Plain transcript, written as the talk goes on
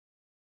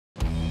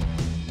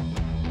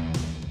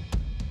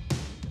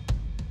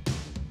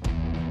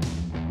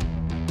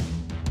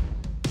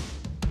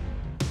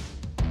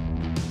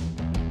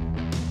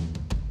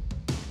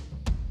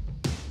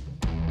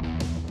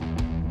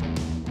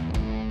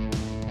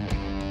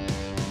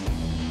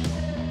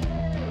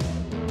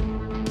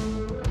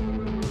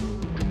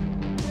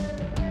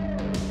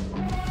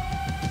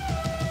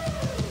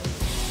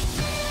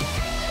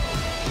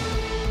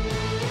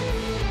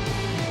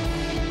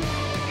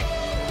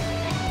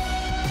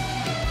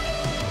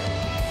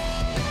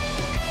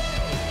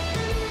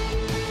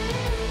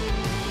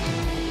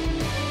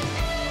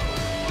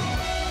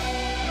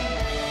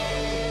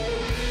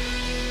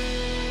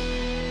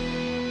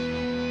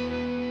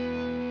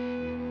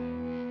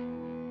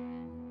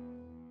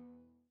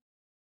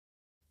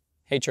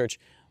Hey church,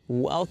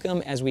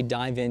 welcome as we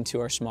dive into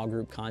our small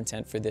group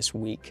content for this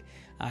week.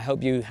 I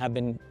hope you have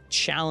been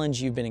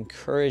challenged, you've been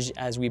encouraged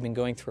as we've been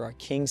going through our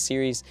King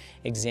series,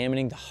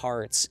 examining the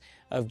hearts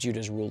of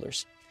Judah's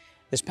rulers.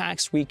 This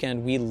past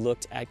weekend, we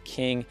looked at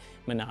King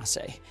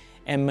Manasseh.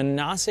 And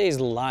Manasseh's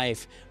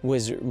life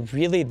was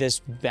really this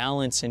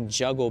balance and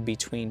juggle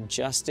between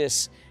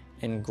justice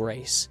and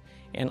grace.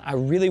 And I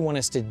really want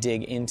us to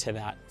dig into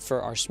that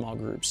for our small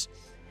groups.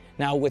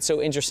 Now, what's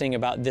so interesting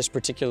about this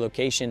particular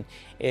location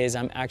is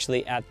I'm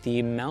actually at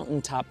the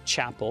Mountaintop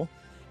Chapel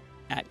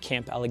at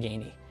Camp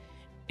Allegheny.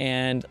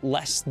 And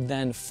less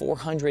than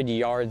 400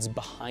 yards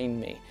behind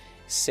me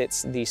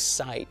sits the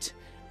site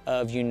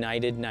of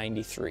United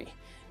 93,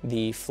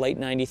 the Flight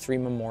 93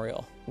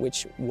 Memorial,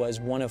 which was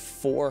one of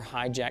 4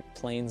 hijacked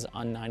planes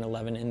on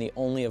 9/11 and the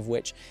only of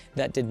which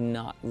that did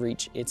not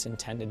reach its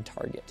intended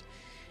target.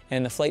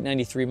 And the Flight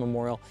 93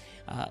 Memorial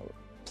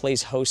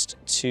plays host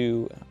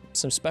to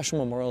some special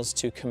memorials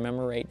to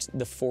commemorate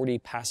the 40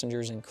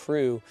 passengers and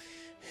crew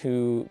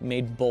who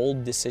made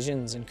bold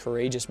decisions and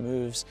courageous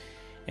moves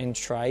and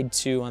tried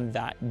to, on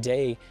that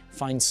day,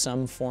 find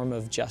some form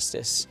of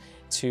justice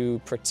to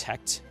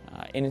protect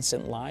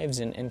innocent lives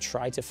and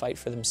try to fight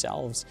for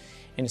themselves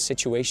in a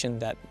situation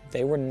that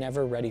they were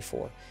never ready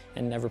for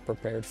and never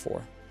prepared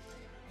for.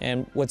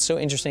 And what's so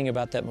interesting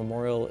about that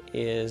memorial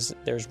is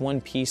there's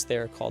one piece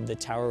there called the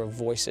Tower of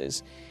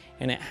Voices,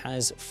 and it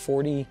has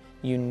 40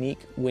 unique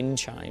wind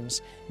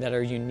chimes that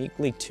are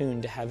uniquely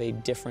tuned to have a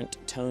different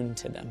tone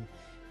to them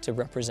to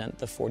represent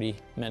the 40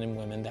 men and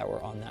women that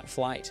were on that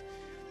flight.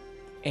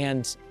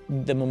 And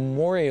the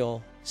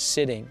memorial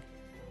sitting,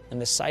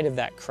 and the site of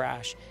that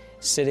crash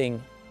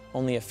sitting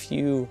only a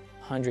few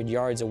hundred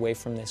yards away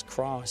from this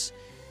cross,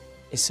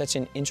 is such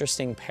an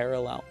interesting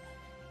parallel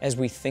as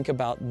we think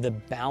about the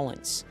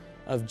balance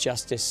of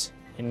justice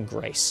and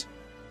grace.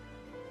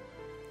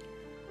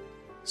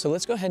 So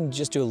let's go ahead and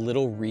just do a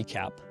little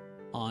recap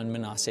on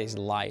Manasseh's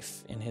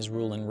life and his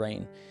rule and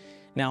reign.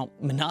 Now,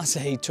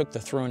 Manasseh took the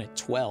throne at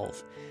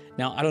 12.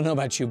 Now, I don't know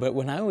about you, but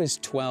when I was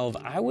 12,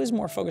 I was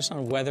more focused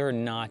on whether or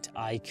not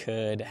I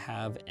could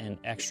have an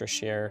extra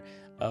share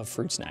of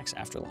fruit snacks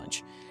after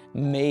lunch.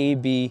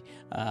 Maybe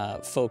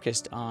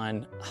focused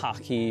on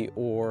hockey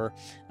or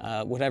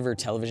whatever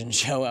television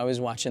show I was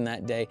watching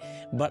that day,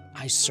 but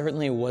I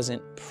certainly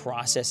wasn't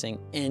processing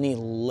any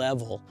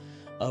level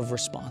of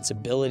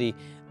responsibility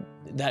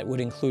that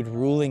would include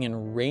ruling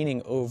and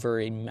reigning over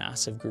a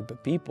massive group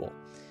of people.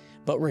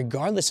 But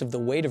regardless of the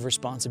weight of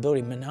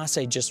responsibility,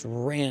 Manasseh just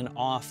ran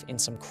off in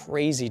some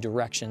crazy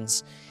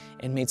directions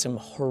and made some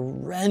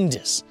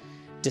horrendous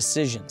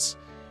decisions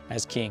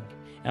as king.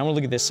 And I want to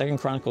look at this, 2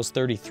 Chronicles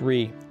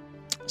 33,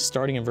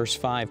 starting in verse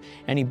 5.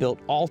 And he built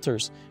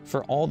altars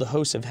for all the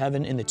hosts of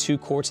heaven in the 2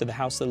 courts of the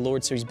house of the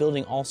Lord. So he's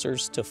building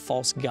altars to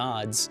false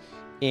gods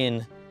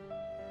in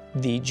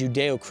the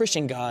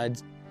Judeo-Christian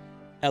God,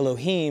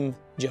 Elohim,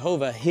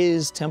 Jehovah,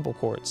 his temple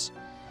courts.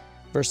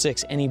 Verse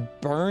 6, and he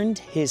burned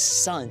his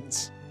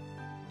sons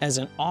as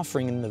an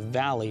offering in the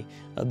valley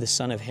of the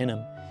son of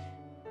Hinnom,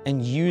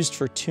 and used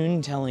for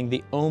tune-telling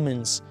the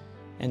omens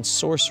and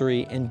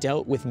sorcery, and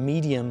dealt with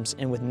mediums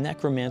and with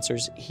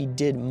necromancers. He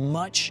did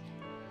much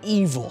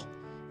evil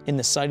in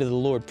the sight of the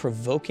Lord,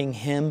 provoking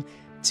him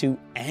to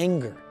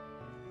anger.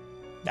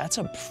 That's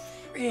a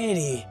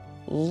pretty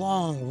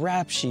long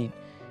rap sheet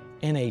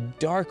and a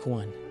dark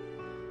one.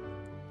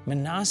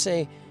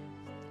 Manasseh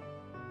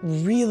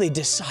really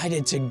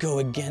decided to go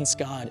against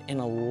God in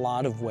a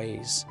lot of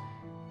ways.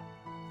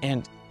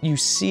 And you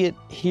see it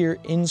here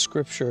in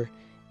Scripture,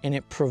 and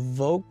it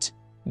provoked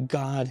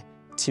God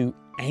to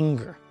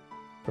anger.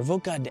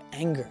 Provoked God to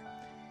anger.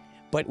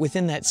 But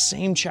within that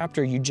same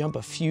chapter, you jump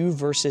a few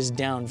verses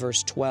down,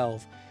 verse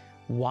 12.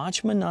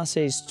 Watch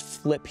Manasseh's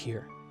flip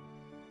here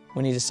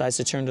when he decides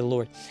to turn to the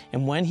Lord.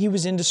 And when he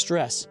was in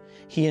distress,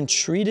 he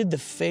entreated the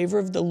favor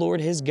of the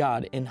Lord his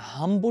God and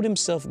humbled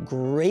himself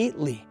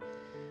greatly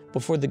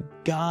before the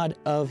God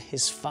of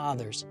his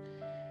fathers.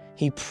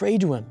 He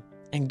prayed to him,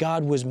 and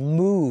God was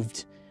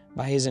moved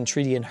by his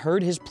entreaty and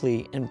heard his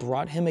plea and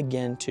brought him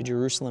again to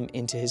Jerusalem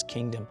into his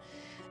kingdom.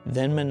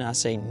 Then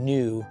Manasseh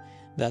knew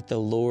that the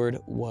Lord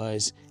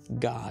was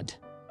God.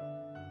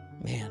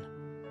 Man,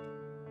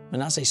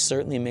 Manasseh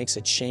certainly makes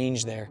a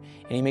change there,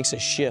 and he makes a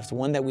shift,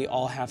 one that we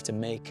all have to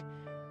make.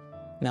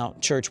 Now,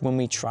 church, when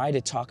we try to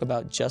talk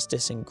about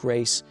justice and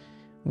grace,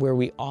 where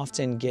we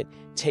often get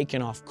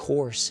taken off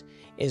course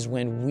is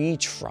when we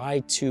try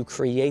to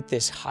create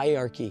this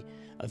hierarchy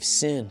of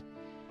sin,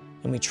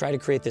 and we try to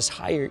create this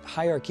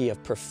hierarchy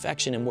of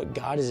perfection and what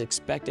God is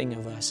expecting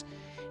of us.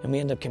 And we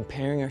end up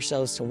comparing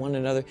ourselves to one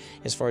another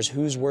as far as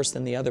who's worse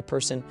than the other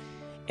person.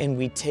 And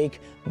we take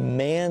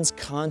man's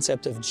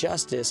concept of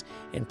justice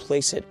and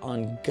place it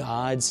on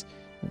God's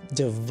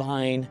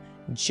divine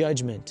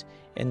judgment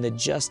and the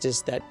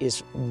justice that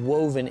is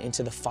woven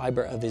into the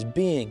fiber of his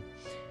being.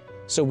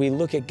 So we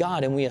look at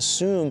God and we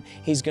assume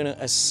he's going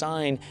to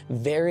assign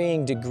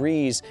varying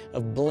degrees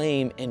of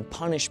blame and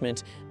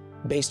punishment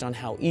based on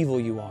how evil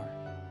you are.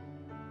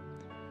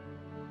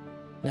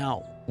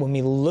 Now, when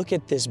we look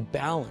at this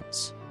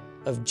balance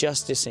of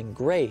justice and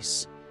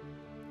grace,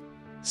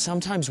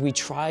 sometimes we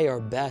try our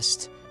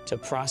best to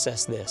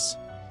process this.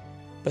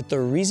 But the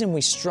reason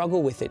we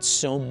struggle with it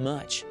so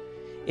much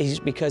is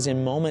because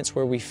in moments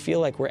where we feel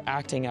like we're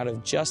acting out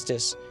of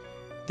justice,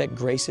 that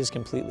grace is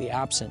completely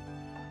absent.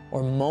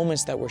 Or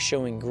moments that we're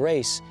showing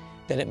grace,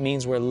 that it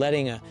means we're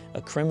letting a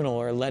criminal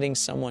or letting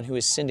someone who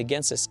has sinned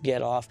against us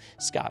get off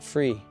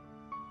scot-free.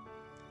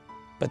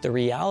 But the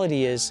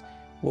reality is,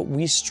 what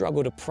we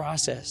struggle to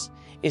process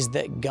is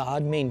that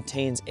God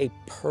maintains a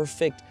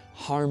perfect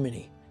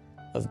harmony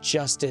of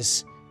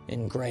justice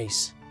and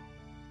grace.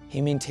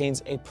 He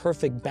maintains a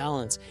perfect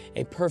balance,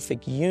 a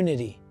perfect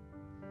unity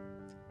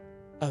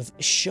of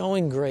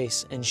showing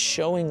grace and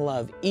showing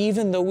love,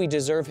 even though we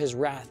deserve His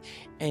wrath,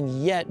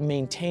 and yet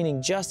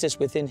maintaining justice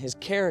within His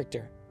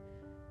character.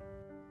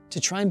 To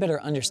try and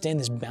better understand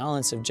this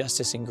balance of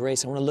justice and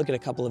grace, I want to look at a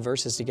couple of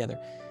verses together.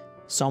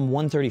 Psalm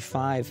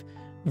 135,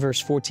 verse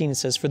 14, it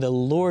says, "For the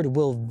Lord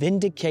will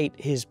vindicate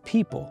His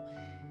people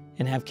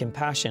and have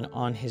compassion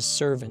on His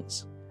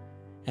servants."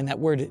 And that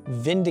word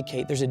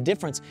vindicate, there's a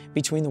difference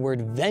between the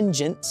word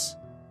vengeance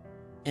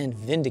and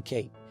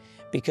vindicate,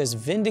 because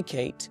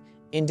vindicate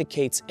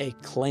indicates a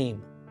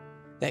claim,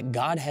 that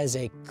God has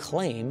a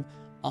claim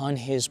on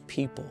His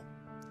people.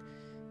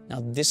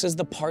 Now, this is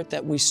the part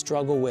that we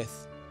struggle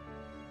with,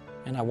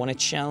 and I want to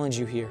challenge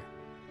you here,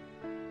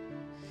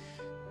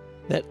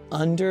 that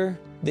under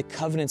the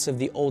covenants of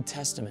the Old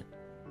Testament,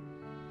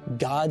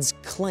 God's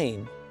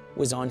claim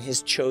was on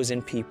His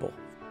chosen people.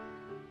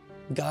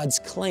 God's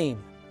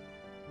claim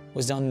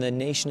was on the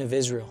nation of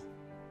Israel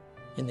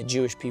and the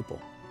Jewish people.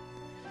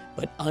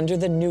 But under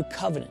the new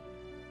covenant,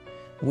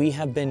 we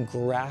have been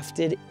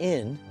grafted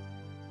in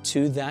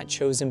to that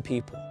chosen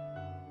people.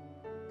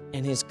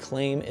 And His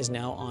claim is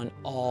now on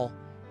all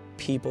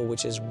people,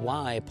 which is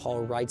why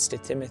Paul writes to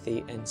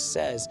Timothy and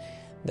says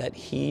that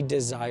he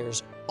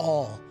desires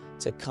all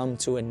to come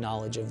to a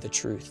knowledge of the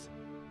truth.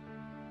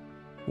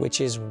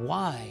 Which is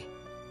why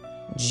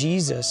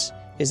Jesus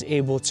is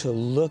able to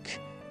look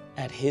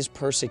at His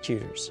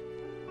persecutors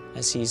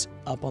as He's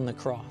up on the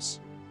cross.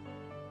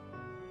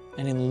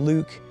 And in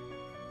Luke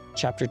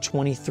chapter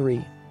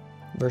 23,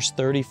 verse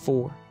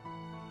 34,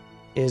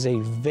 is a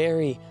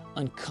very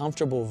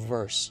uncomfortable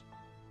verse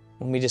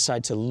when we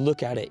decide to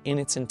look at it in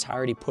its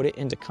entirety, put it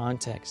into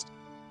context.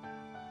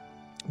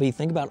 But you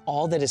think about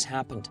all that has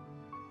happened.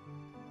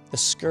 The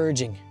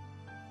scourging,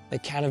 the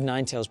cat of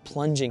nine tails,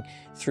 plunging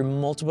through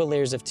multiple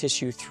layers of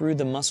tissue, through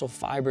the muscle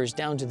fibers,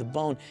 down to the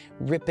bone,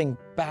 ripping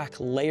back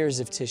layers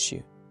of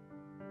tissue.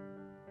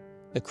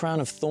 The crown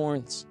of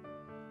thorns,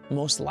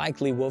 most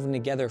likely woven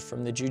together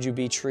from the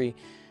jujube tree,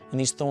 and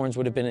these thorns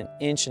would have been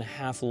 1.5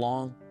 inches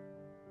long,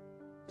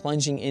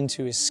 plunging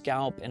into His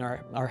scalp, and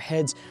our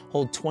heads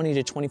hold 20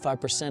 to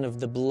 25% of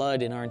the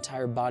blood in our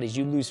entire bodies.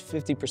 You lose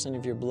 50%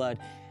 of your blood,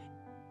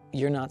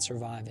 you're not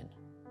surviving.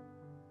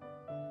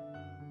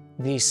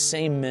 These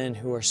same men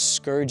who are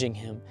scourging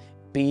Him,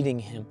 beating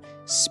Him,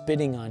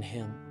 spitting on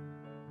Him,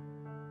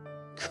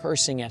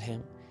 cursing at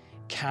Him,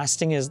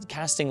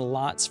 casting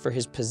lots for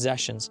His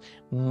possessions,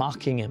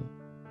 mocking Him.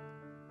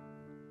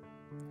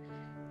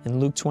 In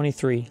Luke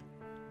 23,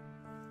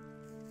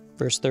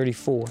 verse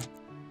 34,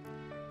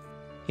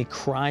 He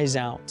cries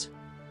out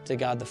to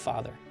God the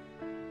Father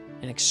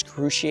in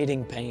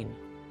excruciating pain.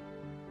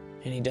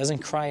 And He doesn't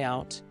cry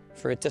out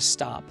for it to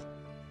stop,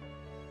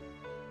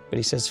 but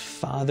He says,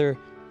 "Father,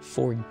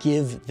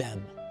 forgive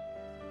them,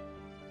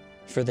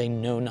 for they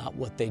know not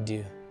what they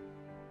do."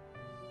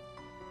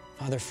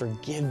 Father,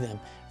 forgive them,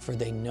 for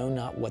they know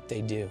not what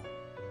they do.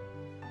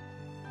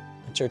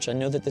 And church, I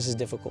know that this is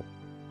difficult.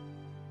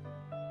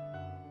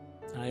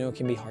 And I know it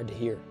can be hard to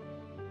hear.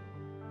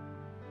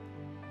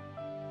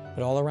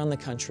 But all around the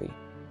country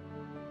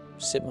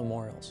sit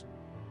memorials.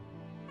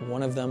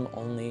 One of them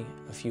only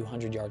a few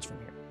hundred yards from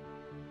here.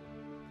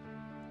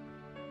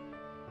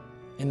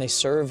 And they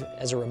serve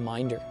as a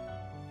reminder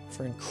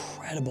for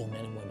incredible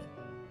men and women,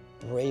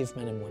 brave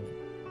men and women.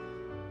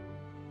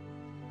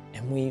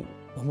 And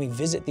when we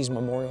visit these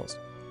memorials,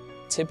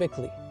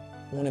 typically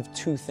one of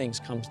two things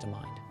comes to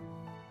mind.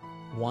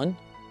 One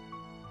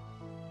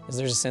is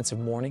there's a sense of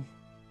mourning,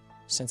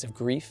 sense of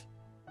grief,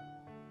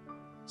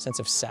 sense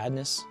of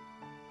sadness,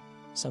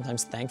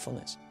 sometimes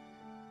thankfulness.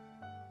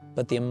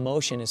 But the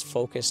emotion is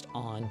focused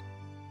on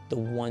the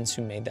ones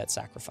who made that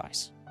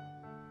sacrifice.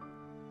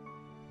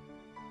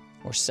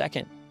 Or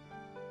second,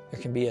 there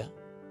can be a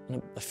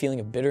feeling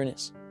of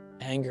bitterness,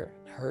 anger,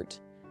 hurt.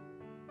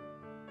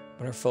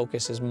 But our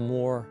focus is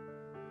more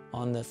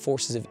on the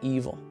forces of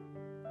evil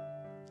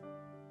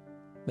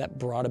that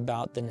brought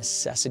about the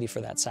necessity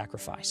for that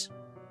sacrifice.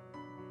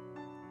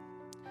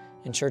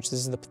 And church,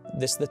 this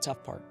is the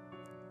tough part.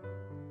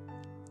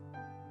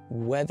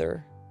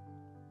 Whether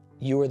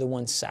you are the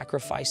one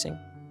sacrificing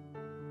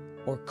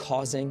or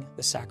causing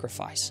the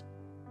sacrifice,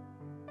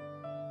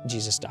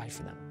 Jesus died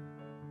for them.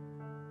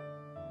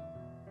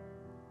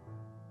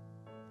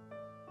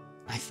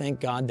 I thank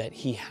God that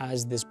He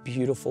has this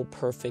beautiful,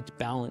 perfect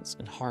balance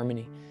and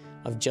harmony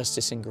of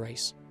justice and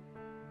grace.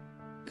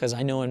 because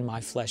I know in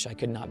my flesh I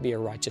could not be a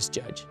righteous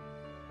judge.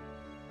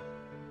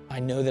 I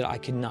know that I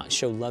could not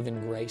show love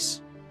and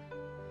grace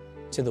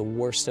to the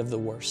worst of the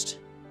worst.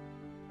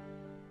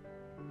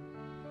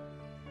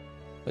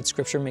 But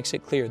Scripture makes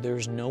it clear there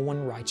is no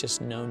one righteous,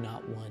 no,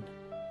 not one.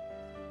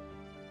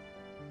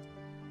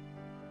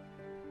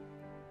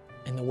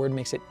 And the Word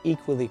makes it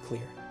equally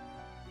clear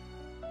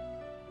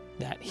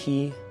that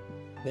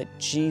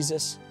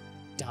Jesus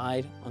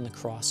died on the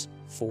cross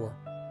for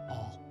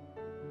all.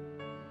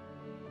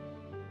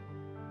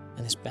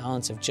 And this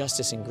balance of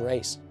justice and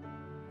grace,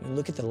 you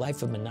look at the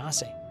life of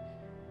Manasseh,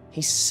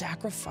 he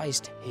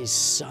sacrificed his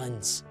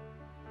sons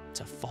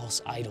to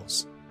false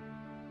idols.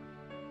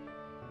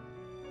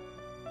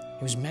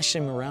 He was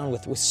messing around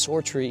with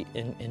sorcery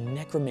and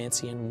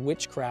necromancy and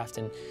witchcraft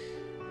and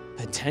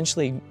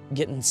potentially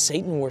getting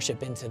Satan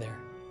worship into there.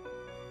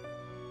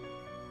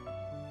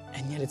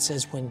 And yet it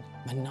says when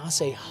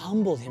Manasseh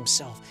humbled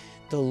himself,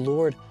 the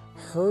Lord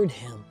heard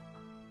him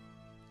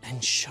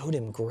and showed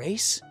him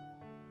grace.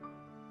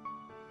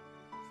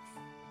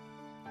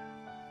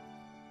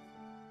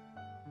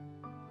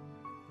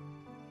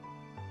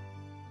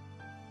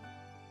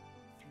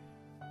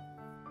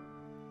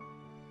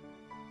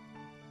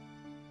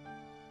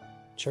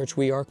 Church,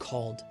 we are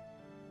called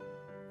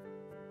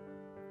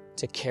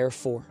to care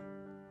for,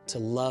 to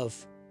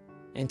love,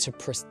 and to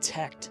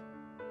protect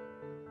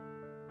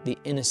the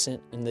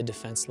innocent and the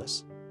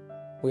defenseless.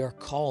 We are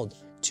called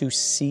to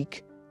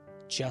seek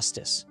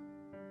justice.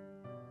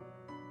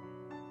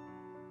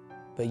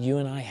 But you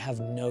and I have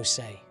no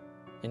say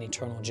in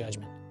eternal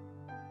judgment.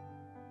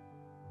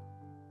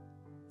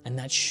 And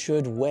that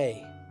should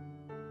weigh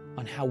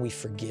on how we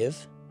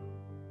forgive,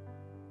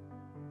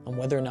 on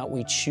whether or not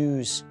we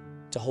choose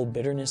to hold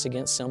bitterness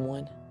against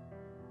someone.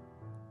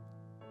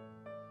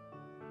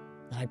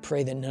 And I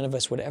pray that none of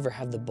us would ever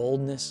have the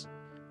boldness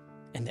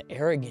and the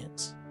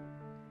arrogance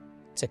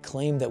to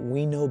claim that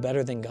we know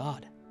better than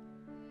God,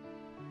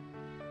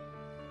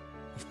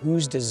 of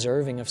who's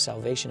deserving of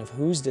salvation, of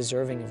who's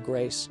deserving of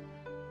grace.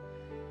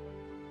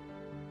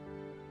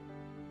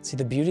 See,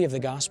 the beauty of the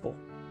gospel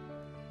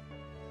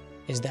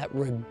is that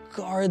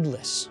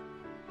regardless,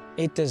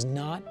 it does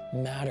not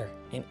matter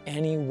in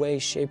any way,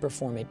 shape, or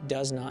form. It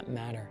does not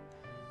matter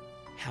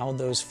how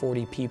those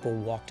 40 people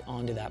walked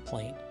onto that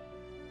plane.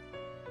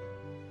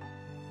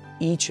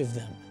 Each of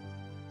them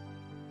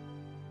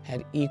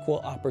had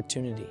equal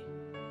opportunity,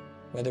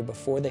 whether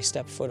before they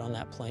stepped foot on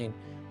that plane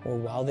or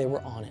while they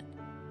were on it,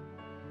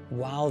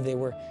 while they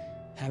were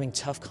having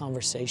tough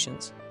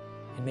conversations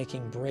and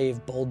making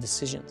brave, bold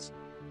decisions,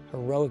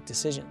 heroic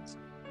decisions.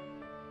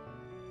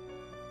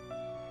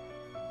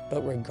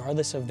 But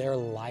regardless of their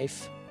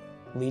life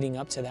leading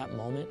up to that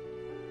moment,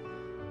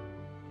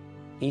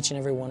 each and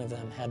every one of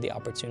them had the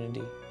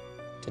opportunity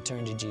to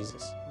turn to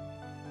Jesus.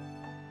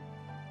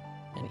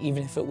 And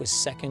even if it was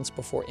seconds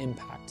before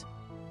impact,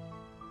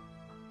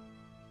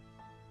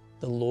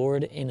 the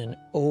Lord, in an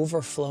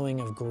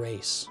overflowing of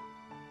grace,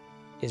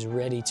 is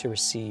ready to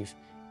receive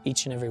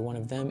each and every one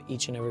of them,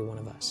 each and every one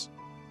of us.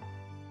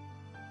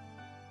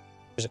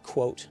 There's a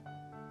quote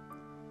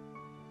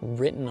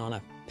written on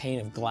a pane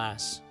of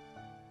glass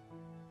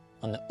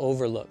on the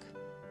overlook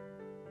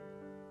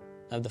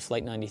of the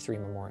Flight 93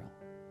 Memorial.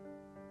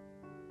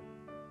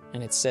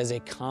 And it says, "A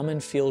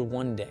common field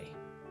one day,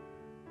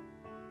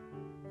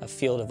 a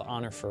field of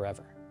honor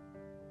forever."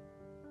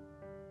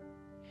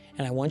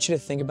 And I want you to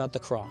think about the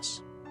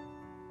cross.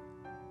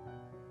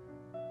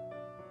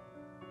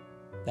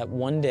 That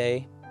one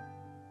day,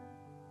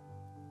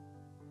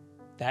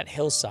 that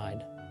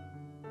hillside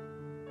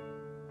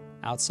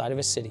outside of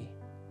a city,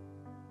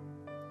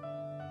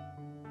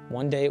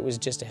 one day it was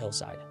just a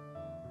hillside.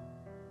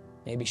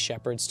 Maybe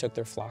shepherds took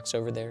their flocks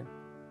over there.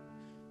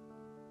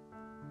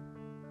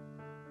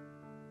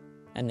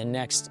 And the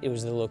next, it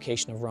was the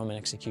location of Roman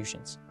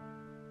executions.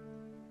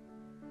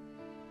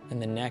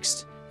 And the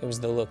next, it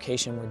was the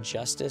location where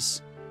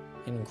justice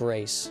and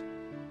grace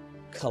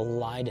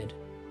collided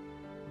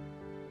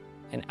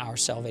and our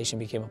salvation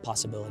became a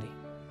possibility.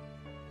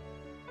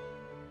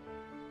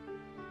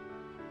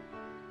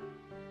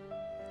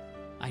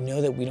 I know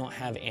that we don't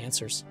have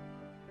answers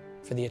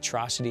for the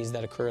atrocities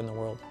that occur in the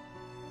world.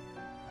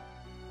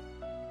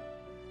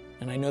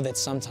 And I know that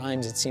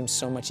sometimes it seems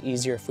so much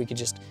easier if we could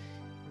just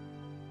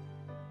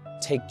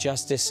take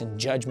justice and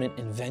judgment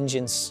and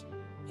vengeance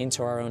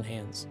into our own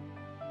hands.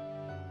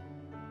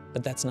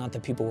 But that's not the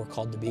people we're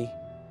called to be.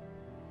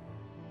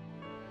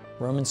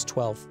 Romans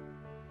 12,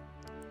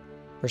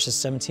 verses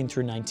 17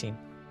 through 19.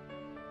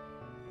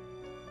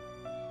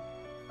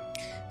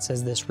 It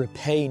says this,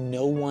 "Repay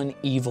no one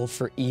evil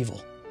for evil,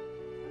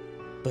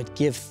 but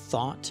give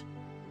thought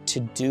to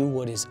do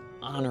what is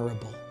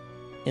honorable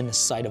in the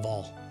sight of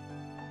all.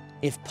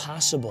 If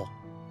possible,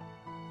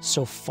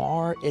 so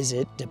far as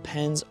it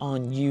depends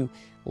on you,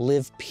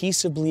 live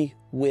peaceably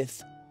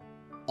with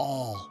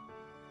all."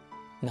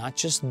 Not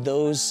just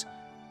those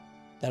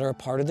that are a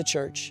part of the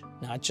church,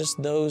 not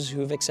just those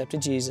who have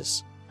accepted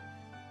Jesus.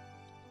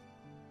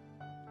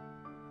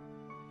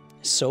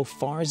 So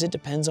far as it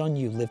depends on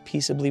you, live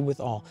peaceably with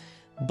all.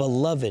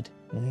 Beloved,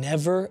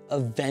 never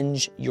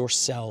avenge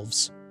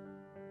yourselves,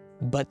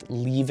 but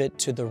leave it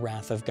to the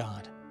wrath of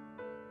God.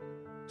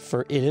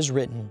 For it is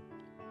written,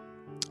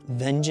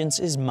 vengeance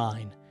is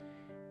mine,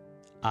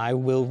 I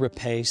will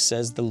repay,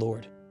 says the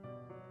Lord.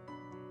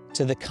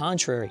 To the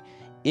contrary,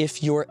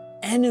 if your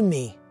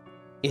enemy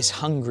is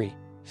hungry,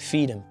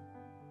 feed him.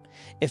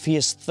 If he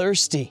is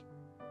thirsty,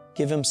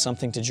 give him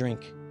something to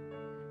drink.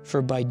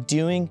 For by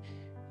doing,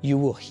 you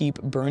will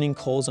heap burning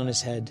coals on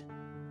his head.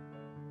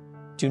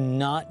 Do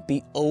not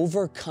be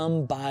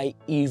overcome by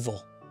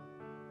evil,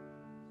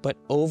 but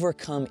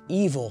overcome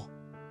evil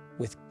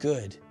with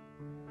good.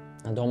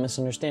 Now don't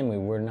misunderstand me,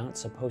 we're not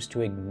supposed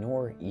to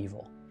ignore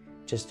evil.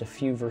 Just a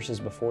few verses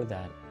before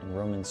that, in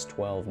Romans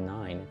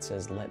 12:9, it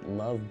says, let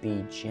love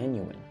be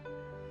genuine.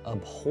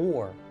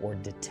 Abhor or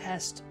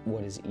detest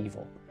what is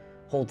evil.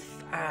 Hold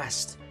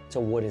fast to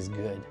what is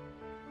good.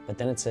 But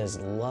then it says,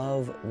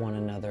 love one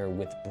another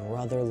with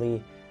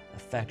brotherly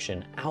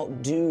affection.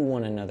 Outdo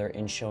one another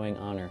in showing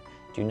honor.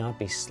 Do not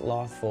be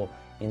slothful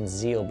in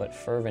zeal, but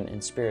fervent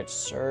in spirit.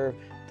 Serve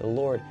the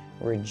Lord.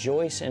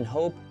 Rejoice in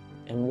hope.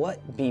 And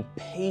what? Be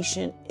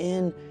patient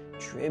in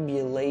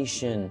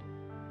tribulation.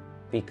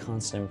 Be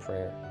constant in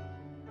prayer.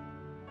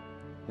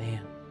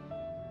 Man,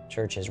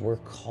 churches, we're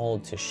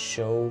called to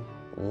show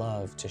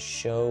love, to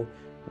show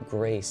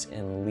grace,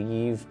 and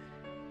leave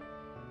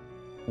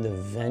the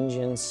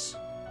vengeance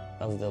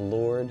of the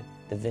Lord,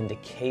 the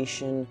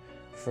vindication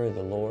for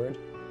the Lord.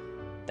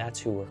 That's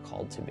who we're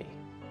called to be.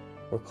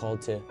 We're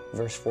called to,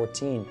 verse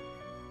 14,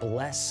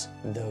 bless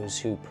those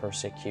who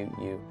persecute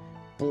you.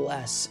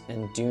 Bless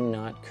and do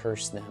not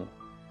curse them.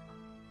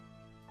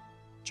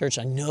 Church,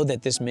 I know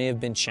that this may have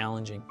been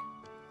challenging,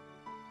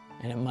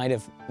 and it might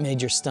have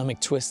made your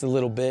stomach twist a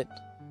little bit,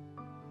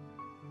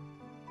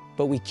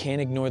 but we can't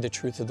ignore the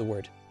truth of the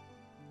word.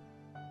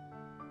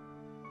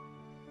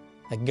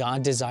 That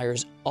God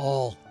desires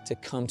all to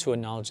come to a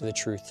knowledge of the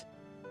truth,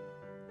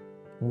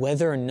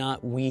 whether or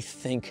not we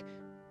think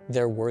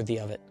they're worthy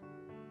of it,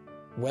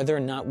 whether or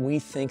not we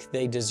think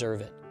they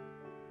deserve it.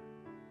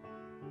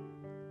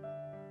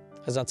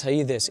 Because I'll tell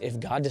you this, if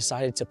God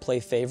decided to play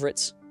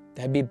favorites,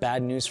 that'd be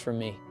bad news for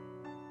me.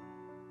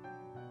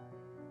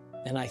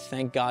 And I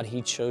thank God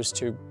He chose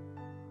to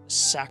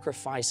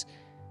sacrifice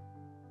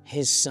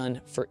His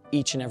Son for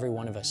each and every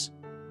one of us,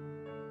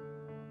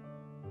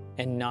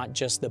 and not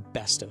just the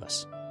best of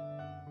us.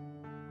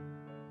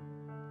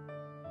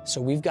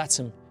 So we've got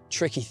some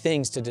tricky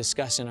things to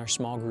discuss in our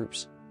small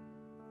groups,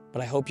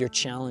 but I hope you're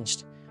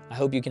challenged. I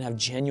hope you can have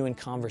genuine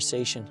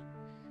conversation.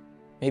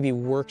 Maybe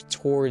work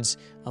towards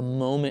a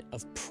moment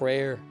of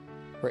prayer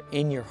or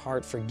in your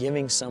heart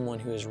forgiving someone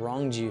who has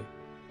wronged you.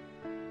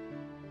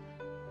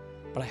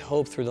 But I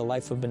hope through the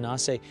life of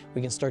Manasseh,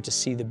 we can start to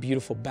see the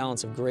beautiful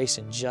balance of grace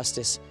and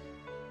justice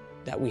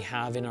that we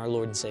have in our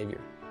Lord and Savior.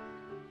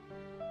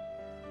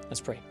 Let's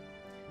pray.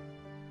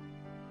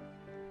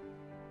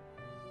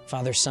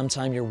 Father,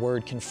 sometime your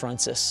word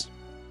confronts us.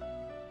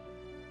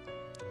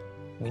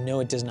 We know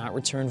it does not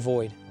return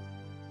void,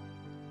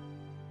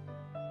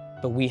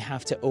 but we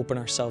have to open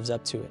ourselves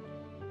up to it.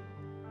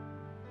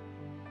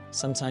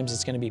 Sometimes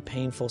it's going to be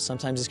painful,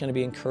 sometimes it's going to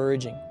be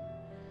encouraging,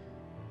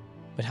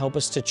 but help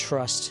us to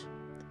trust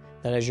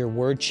that as your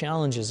word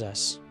challenges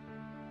us,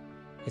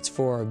 it's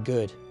for our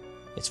good,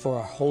 it's for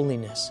our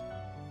holiness,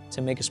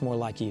 to make us more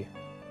like you.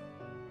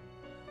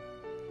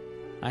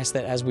 I ask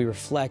that as we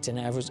reflect and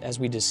as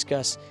we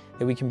discuss,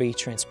 that we can be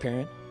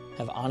transparent,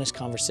 have honest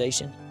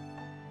conversation,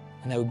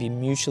 and that we be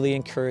mutually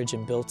encouraged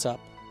and built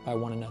up by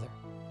one another.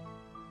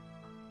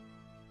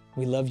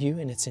 We love you,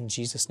 and it's in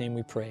Jesus' name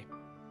we pray.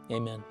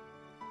 Amen.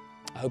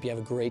 I hope you have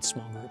a great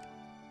small group.